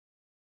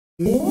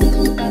Hello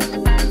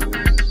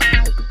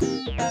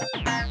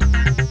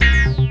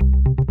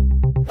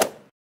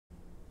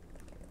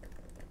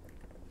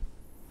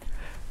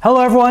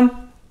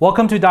everyone,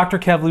 welcome to Dr.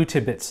 KevLyu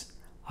Tidbits.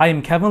 I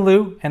am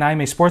KevLyu and I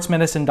am a sports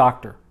medicine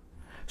doctor.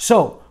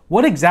 So,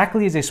 what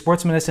exactly is a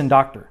sports medicine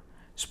doctor?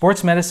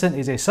 Sports medicine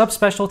is a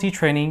subspecialty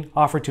training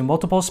offered to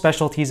multiple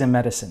specialties in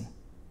medicine.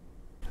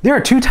 There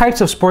are two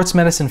types of sports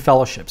medicine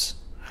fellowships.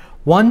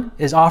 One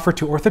is offered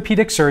to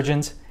orthopedic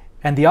surgeons,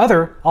 and the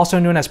other, also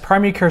known as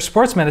primary care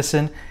sports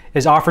medicine,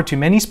 is offered to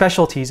many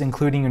specialties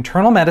including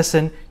internal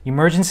medicine,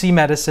 emergency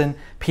medicine,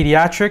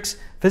 pediatrics,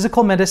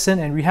 physical medicine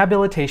and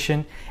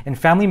rehabilitation, and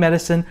family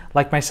medicine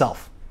like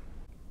myself.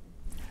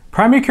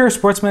 Primary care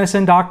sports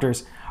medicine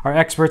doctors are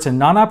experts in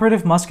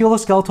non-operative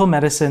musculoskeletal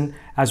medicine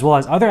as well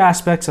as other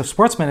aspects of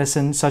sports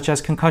medicine such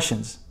as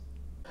concussions.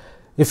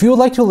 If you would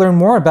like to learn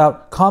more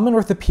about common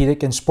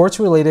orthopedic and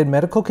sports-related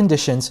medical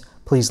conditions,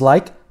 please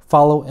like,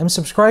 follow, and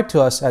subscribe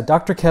to us at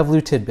Dr.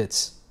 KevLyu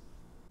Tidbits.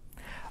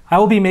 I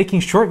will be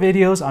making short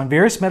videos on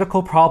various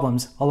medical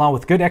problems along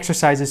with good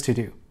exercises to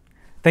do.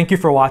 Thank you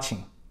for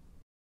watching.